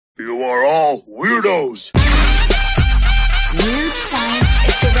You are all weirdos. Weird science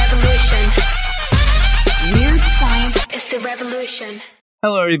is the revolution. Weird science is the revolution.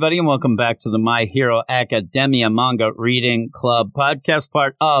 Hello, everybody, and welcome back to the My Hero Academia Manga Reading Club podcast,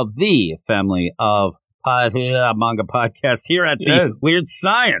 part of the family of manga podcast here at the Weird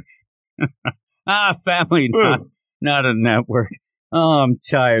Science. Family, not a network. Oh, I'm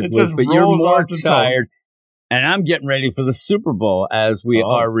tired, Luke, but you're more tired. And I'm getting ready for the Super Bowl as we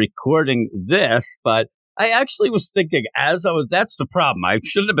are recording this. But I actually was thinking that's the problem. I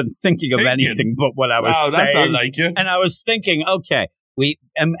shouldn't have been thinking of anything but what I was saying. That's not like you. And I was thinking, okay,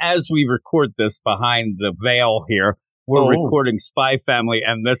 as we record this behind the veil here, we're recording Spy Family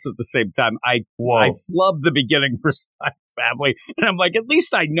and this at the same time. I flubbed the beginning for Spy Family. And I'm like, at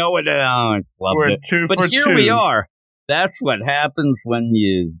least I know it. I flubbed it. But here we are. That's what happens when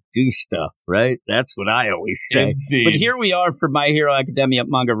you do stuff, right? That's what I always say. Indeed. But here we are for My Hero Academia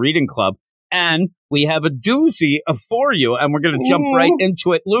Manga Reading Club, and we have a doozy for you, and we're going to jump right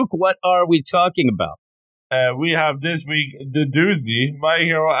into it. Luke, what are we talking about? We have this week the doozy, My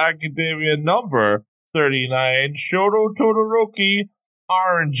Hero Academia number 39, Shoto Todoroki,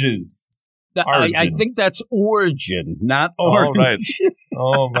 Oranges. I think that's origin, not orange. Oh, right.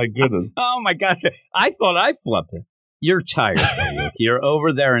 Oh, my goodness. Oh, my gosh. I thought I flubbed it. You're tired, though, Luke. You're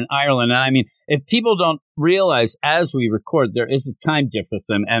over there in Ireland. And I mean, if people don't realize as we record, there is a time difference.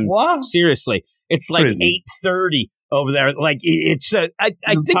 And seriously, it's like 8:30 over there. Like, it's I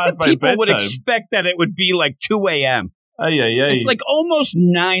think that people would expect that it would be like 2 a.m. It's like almost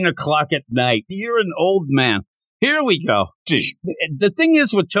 9 o'clock at night. You're an old man. Here we go. Gee. The thing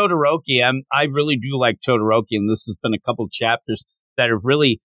is with Todoroki, I really do like Todoroki, and this has been a couple chapters that have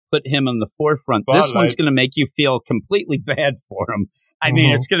really put him in the forefront. This one's going to make you feel completely bad for him. I mean,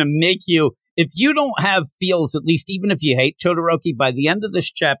 it's going to make you, if you don't have feels, at least even if you hate Todoroki, by the end of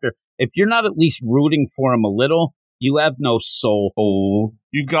this chapter, if you're not at least rooting for him a little, you have no soul. Oh,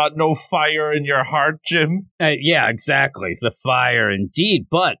 you got no fire in your heart, Jim? Yeah, exactly. The fire, indeed.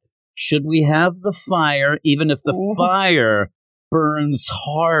 But should we have the fire, even if the fire burns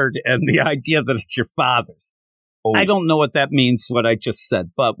hard and the idea that it's your father's? I don't know what that means, what I just said,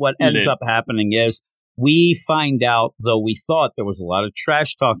 but what ends up happening is we find out, though we thought there was a lot of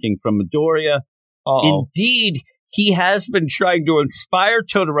trash talking from Midoriya. Indeed, he has been trying to inspire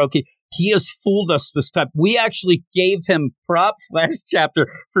Todoroki. He has fooled us this time. We actually gave him props last chapter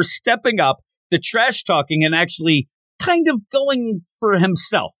for stepping up the trash talking and actually kind of going for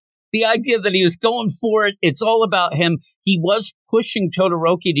himself. The idea that he was going for it, it's all about him. He was pushing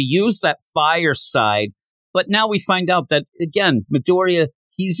Todoroki to use that fire side. But now we find out that, again, Midoriya,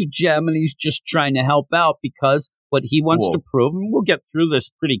 he's a gem and he's just trying to help out because what he wants to prove, and we'll get through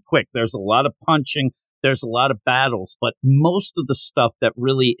this pretty quick. There's a lot of punching. There's a lot of battles. But most of the stuff that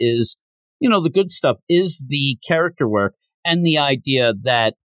really is, the good stuff is the character work and the idea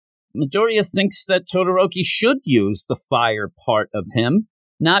that Midoriya thinks that Todoroki should use the fire part of him,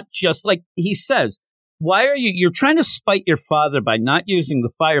 not just like he says. Why are you're trying to spite your father by not using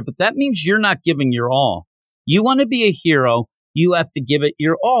the fire, but that means you're not giving your all. You want to be a hero, you have to give it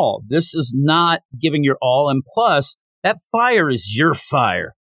your all. This is not giving your all. And plus, that fire is your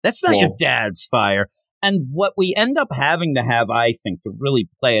fire. That's not your dad's fire. And what we end up having to have, I think, to really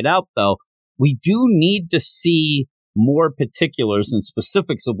play it out, though, we do need to see more particulars and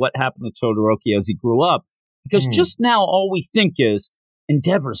specifics of what happened to Todoroki as he grew up. Because just now, all we think is,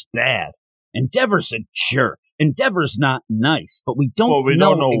 Endeavor's bad. Endeavor's a jerk. Endeavor's not nice. But we don't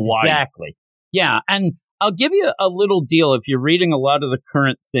know exactly. Why. Yeah, and I'll give you a little deal if you're reading a lot of the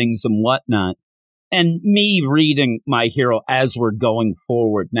current things and whatnot, and me reading My Hero as we're going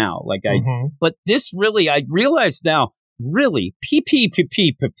forward now. But this really, I realize now, really, PP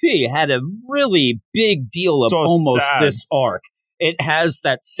had a really big deal of almost this arc. It has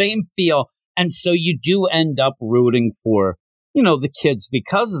that same feel, and so you do end up rooting for, the kids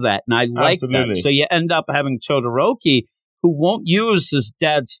because of that, and I like that. So you end up having Todoroki, who won't use his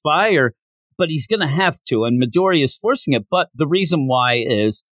dad's fire, but he's going to have to, and Midoriya is forcing it. But the reason why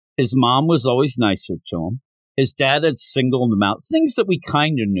is his mom was always nicer to him. His dad had singled him out. Things that we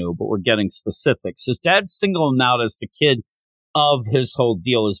kind of knew, but we're getting specifics. His dad singled him out as the kid of his whole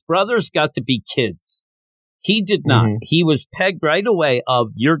deal. His brothers got to be kids. He did not. He was pegged right away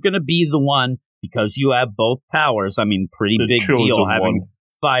of, you're going to be the one because you have both powers. I mean, pretty big deal having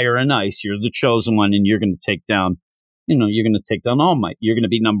fire and ice. You're the chosen one, and you're going to take down, you're going to take down All Might. You're going to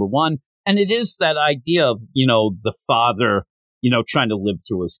be number one. And it is that idea of, the father, trying to live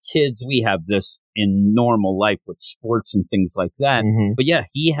through his kids. We have this in normal life with sports and things like that. But yeah,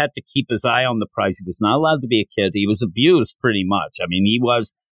 he had to keep his eye on the prize. He was not allowed to be a kid. He was abused pretty much. I mean, he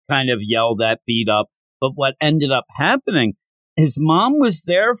was kind of yelled at, beat up. But what ended up happening, his mom was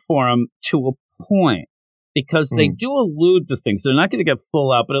there for him to a point, because they do allude to things. They're not going to get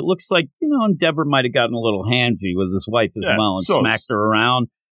full out, but it looks like, Endeavor might have gotten a little handsy with his wife as well and smacked her around.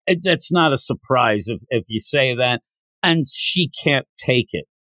 That's not a surprise if you say that. And she can't take it.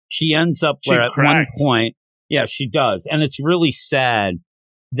 She ends up where at one point, yeah, she does. And it's really sad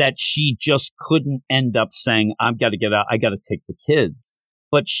that she just couldn't end up saying, I've got to get out. I got to take the kids.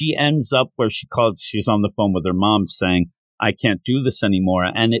 But she ends up where she's on the phone with her mom saying, I can't do this anymore.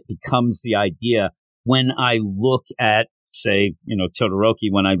 And it becomes the idea, when I look at, say,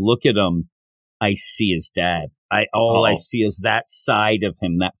 Todoroki, when I look at him, I see his dad. I see is that side of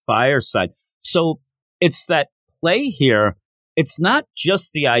him, that fire side. So it's that play here. It's not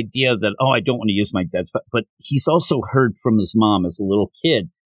just the idea that, I don't want to use my dad's fire, but he's also heard from his mom as a little kid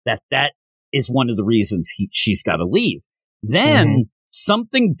that is one of the reasons she's got to leave. Then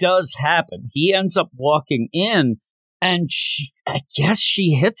something does happen. He ends up walking in, and I guess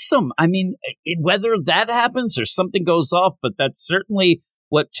she hits him. I mean, whether that happens or something goes off, but that's certainly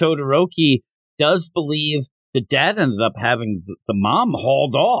what Todoroki does believe. The dad ended up having the mom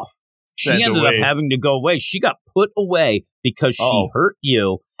hauled off. She ended up having to go away. She got put away because she hurt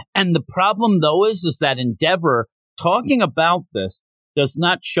you. And the problem, though, is that Endeavor, talking about this, does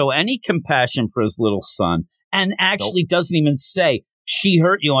not show any compassion for his little son, and actually doesn't even say, she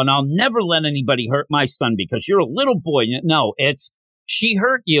hurt you, and I'll never let anybody hurt my son because you're a little boy. No, it's she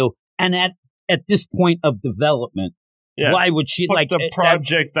hurt you, and at this point of development, why would she put the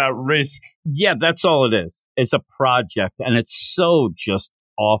project at risk? Yeah, that's all it is. It's a project, and it's so just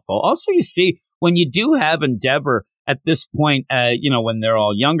awful. Also, you see, when you do have Endeavor at this point, when they're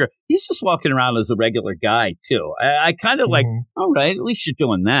all younger, he's just walking around as a regular guy, too. I kind of like, all right, at least you're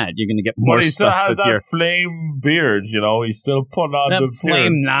doing that. You're going to get more But he still stuff has that flame beard, He's still putting on that the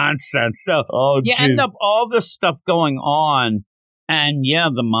flame nonsense. So you end up all this stuff going on, and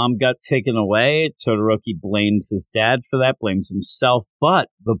the mom got taken away. Todoroki blames his dad for that, blames himself. But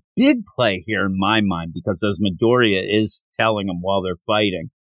the big play here in my mind, because as Midoriya is telling him while they're fighting,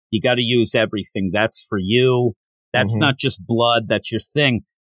 you got to use everything. That's for you. That's not just blood. That's your thing.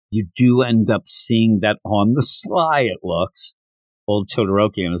 You do end up seeing that on the sly, it looks. Old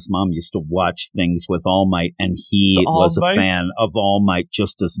Todoroki and his mom used to watch things with All Might, and he was a fan of All Might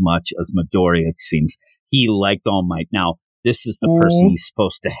just as much as Midoriya, it seems. He liked All Might. Now, this is the person he's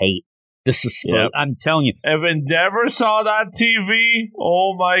supposed to hate. This is, I'm telling you. If Endeavor saw that TV,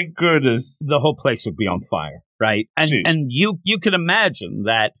 oh my goodness. The whole place would be on fire, right? And you can imagine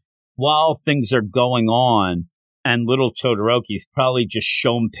that while things are going on, and little Todoroki's probably just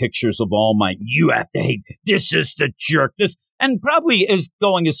shown pictures of All Might. You have to hate. This is the jerk. And probably is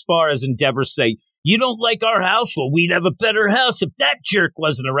going as far as Endeavor say, you don't like our house? Well, we'd have a better house if that jerk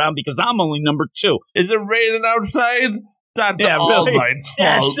wasn't around because I'm only number 2. Is it raining outside? That's All Might's fault.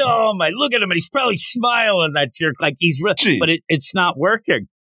 That's All Might. Look at him, and he's probably smiling, that jerk, like he's but it's not working.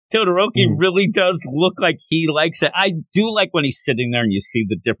 Todoroki really does look like he likes it. I do like when he's sitting there and you see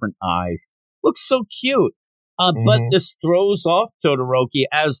the different eyes. Looks so cute. But this throws off Todoroki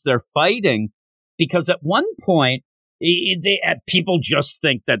as they're fighting, because at one point, people just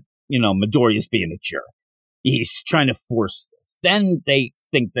think that, Midoriya's being a jerk. He's trying to force this. Then they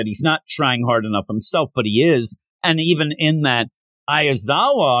think that he's not trying hard enough himself, but he is. And even in that,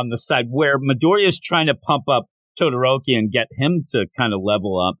 Aizawa on the side, where Midoriya's trying to pump up Todoroki and get him to kind of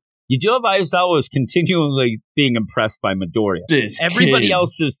level up, you do have Aizawa is continually being impressed by Midoriya. Everybody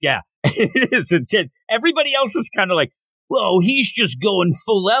else is, it is. Everybody else is kind of like, whoa, he's just going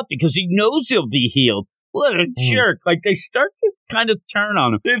full out because he knows he'll be healed. What a jerk. Like, they start to kind of turn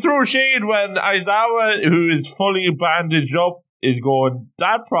on him. They throw shade when Aizawa, who is fully bandaged up, is going,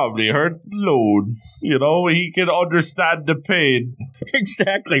 that probably hurts loads. He can understand the pain.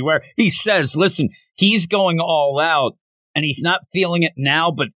 Exactly. Where he says, listen, he's going all out. And he's not feeling it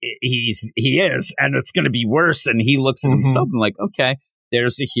now, but he is, and it's going to be worse. And he looks at himself and like, okay,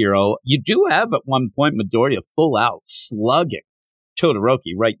 there's a hero. You do have at one point Midoriya full out slugging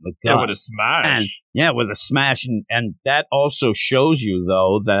Todoroki right in the gut. Yeah, with a smash. With a smash. And that also shows you,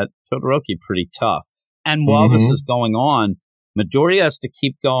 though, that Todoroki pretty tough. And while this is going on, Midoriya has to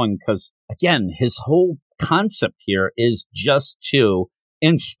keep going because, again, his whole concept here is just to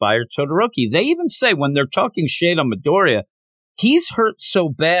inspire Todoroki. They even say when they're talking shade on Midoriya, he's hurt so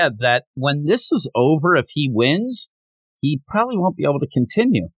bad that when this is over, if he wins, he probably won't be able to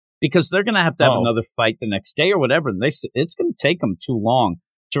continue because they're going to have another fight the next day or whatever. And it's going to take him too long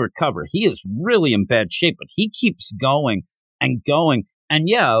to recover. He is really in bad shape, but he keeps going and going. And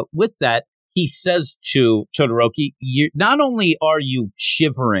with that, he says to Todoroki, not only are you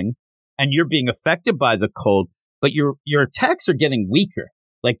shivering and you're being affected by the cold, but your attacks are getting weaker.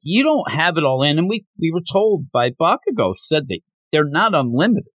 Like, you don't have it all in. And we were told by Bakugo, said that they're not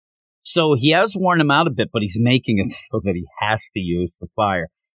unlimited. So he has worn him out a bit, but he's making it so that he has to use the fire.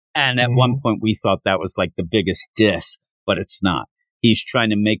 And at one point we thought that was like the biggest diss, but it's not. He's trying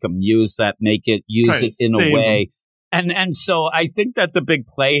to make him use it in a way. And so I think that the big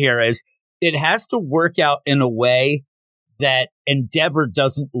play here is it has to work out in a way that Endeavor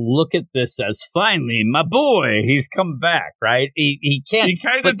doesn't look at this as, finally, my boy, he's come back, right? He can't. He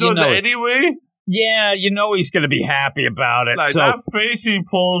kind of does it anyway. Yeah, he's going to be happy about it. Like, so, that face he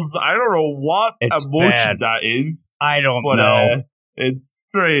pulls, I don't know what emotion that is. I don't know. It's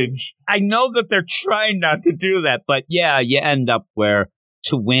strange. I know that they're trying not to do that, but yeah, you end up where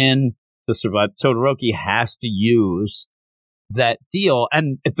to win, to survive, Todoroki has to use that deal.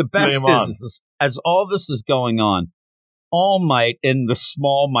 And the best is, as all this is going on, All Might in the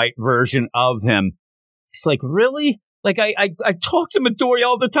Small Might version of him, it's like, really? Like, I talk to Midoriya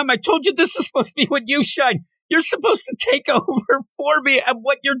all the time. I told you this is supposed to be when you shine. You're supposed to take over for me, and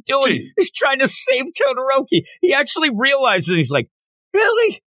what you're doing is trying to save Todoroki. He actually realizes, he's like,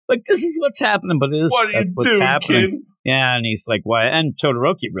 really? Like, this is what's happening, but that's what's happening. Kid? Yeah, and he's like, why? And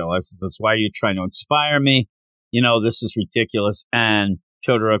Todoroki realizes, that's why you're trying to inspire me. This is ridiculous. And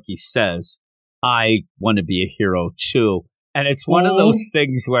Todoroki says, I want to be a hero too. And it's one of those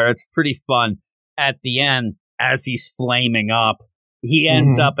things where it's pretty fun. At the end, as he's flaming up, he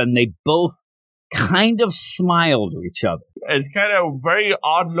ends up, and they both kind of smile to each other. It's kind of very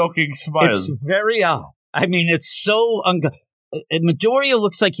odd-looking smiles. It's very odd. I mean, it's so... Midoriya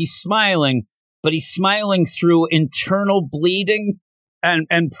looks like he's smiling, but he's smiling through internal bleeding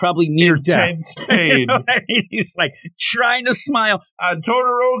and probably near intense death. Pain. He's like trying to smile.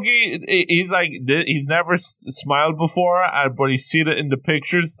 Todoroki, he's like, he's never smiled before, but he's seen it in the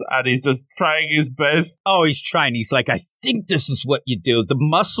pictures, and he's just trying his best. Oh, he's trying. He's like, I think this is what you do. The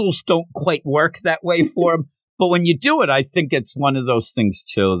muscles don't quite work that way for him, but when you do it, I think it's one of those things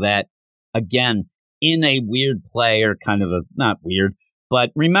too that, again, in a weird play, or kind of not weird, but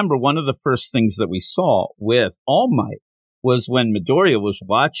remember, one of the first things that we saw with All Might was when Midoriya was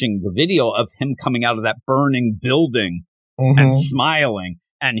watching the video of him coming out of that burning building and smiling.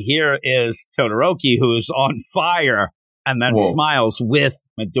 And here is Todoroki, who's on fire, and then smiles with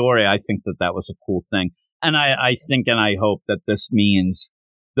Midoriya. I think that was a cool thing. And I think and I hope that this means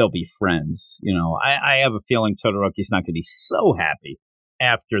they'll be friends. I have a feeling Todoroki's not going to be so happy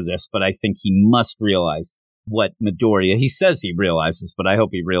after this, but I think he must realize what Midoriya, he says he realizes, but I hope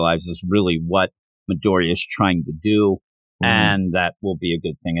he realizes really what Midoriya is trying to do. And that will be a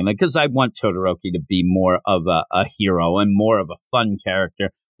good thing. And because I want Todoroki to be more of a hero and more of a fun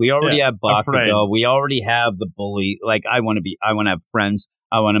character. We already have Bakugo. We already have the bully. Like, I want to have friends.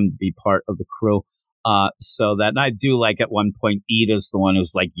 I want him to be part of the crew. So that, and I do like at one point, Ida's the one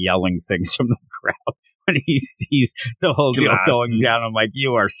who's like yelling things from the crowd when he sees the whole deal going down. I'm like,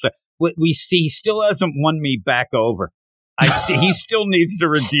 you are so, we see, he still hasn't won me back over. He still needs to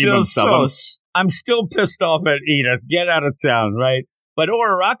redeem himself. I'm still pissed off at Ida. Get out of town, right? But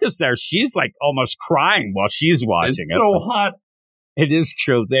Uraraka's there. She's like almost crying while she's watching it. It's so hot. It is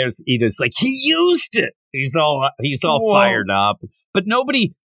true. There's Ida's like, he used it. He's all fired up. But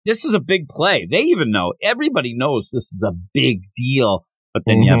nobody, this is a big play. They even know. Everybody knows this is a big deal. But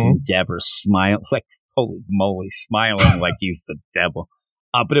then you have Endeavor smile, like, holy moly, smiling like he's the devil.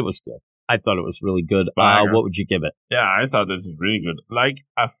 But it was good. I thought it was really good. What would you give it? Yeah, I thought this was really good. Like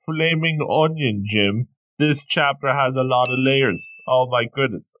a flaming onion, Jim. This chapter has a lot of layers. Oh my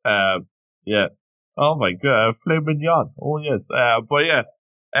goodness. Yeah. Oh my god, flaming yawn. Oh yes. But yeah,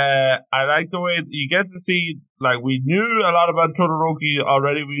 I like the way you get to see. Like, we knew a lot about Todoroki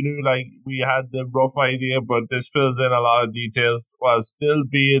already. We knew, like, we had the rough idea, but this fills in a lot of details while still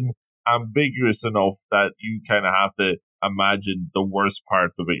being ambiguous enough that you kind of have to imagine the worst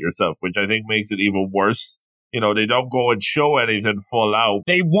parts of it yourself, which I think makes it even worse. They don't go and show anything full out.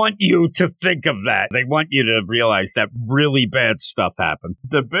 They want you to think of that. They want you to realize that really bad stuff happened.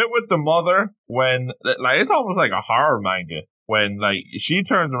 The bit with the mother, when, like, it's almost like a horror manga, when, like, she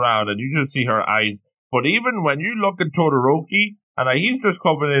turns around and you just see her eyes. But even when you look at Todoroki, and like, he's just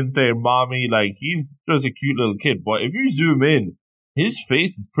coming in saying, mommy, like, he's just a cute little kid. But if you zoom in, his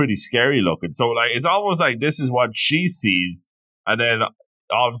face is pretty scary looking. So, like, it's almost like this is what she sees. And then,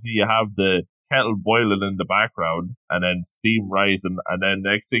 obviously, you have the kettle boiling in the background, and then steam rising. And then,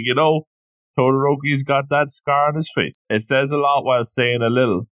 next thing you know, Todoroki's got that scar on his face. It says a lot while saying a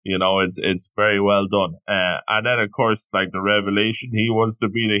little. It's very well done. And then, of course, like, the revelation, he wants to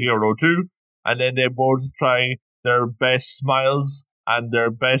be the hero too. and then they both try their best smiles, and their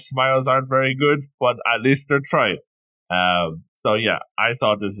best smiles aren't very good, but at least they're trying. So yeah, I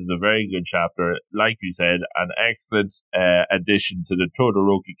thought this was a very good chapter. Like you said, an excellent addition to the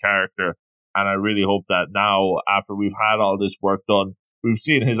Todoroki character, and I really hope that now, after we've had all this work done, we've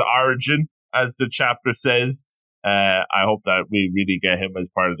seen his origin, as the chapter says. I hope that we really get him as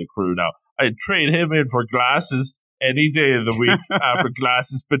part of the crew now. I'd trade him in for Glasses any day of the week after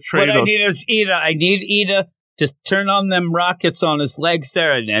Glasses betrayed us. What I need is Ida. I need Ida to turn on them rockets on his legs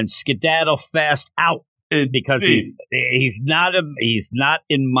there and skedaddle fast out. Because he's not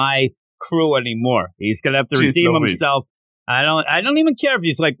in my crew anymore. He's gonna have to redeem himself. I don't even care if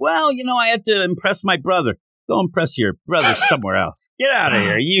he's like, well, I had to impress my brother. Go impress your brother somewhere else. Get out of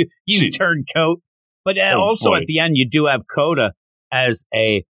here, you turncoat. But also at the end, you do have Coda as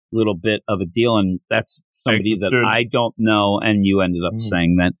a little bit of a deal, and that's somebody that I don't know. And you ended up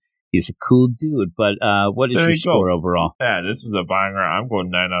saying that he's a cool dude. But what is your score overall? Yeah, this was a banger. I'm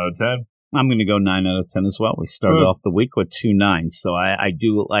going 9 out of 10. I'm going to go 9 out of 10 as well. We started off the week with 2 9s, so I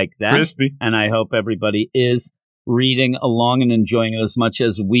do like that. Crispy. And I hope everybody is reading along and enjoying it as much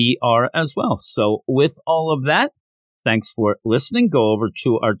as we are as well. So with all of that, thanks for listening. Go over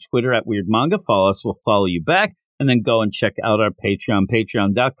to our Twitter at Weird Manga. Follow us. We'll follow you back. And then go and check out our Patreon,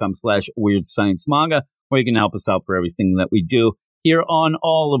 patreon.com/Weird Science Manga, where you can help us out for everything that we do here on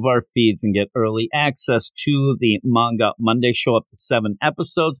all of our feeds and get early access to the Manga Monday show, up to 7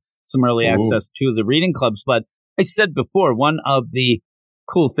 episodes, some early access to the reading clubs. But I said before, one of the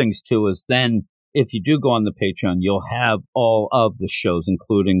cool things too is then if you do go on the Patreon, you'll have all of the shows,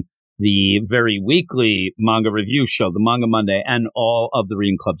 including the very weekly manga review show, the Manga Monday, and all of the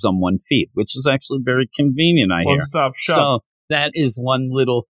reading clubs on one feed, which is actually very convenient, I hear. One-stop shop. So that is one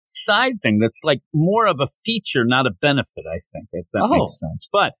little side thing that's like more of a feature, not a benefit, I think, if that makes sense.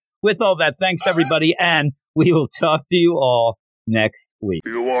 But with all that, thanks, everybody, and we will talk to you all next week.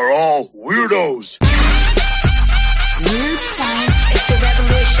 You are all weirdos. Weird science is the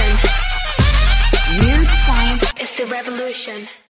revolution. Weird science is the revolution.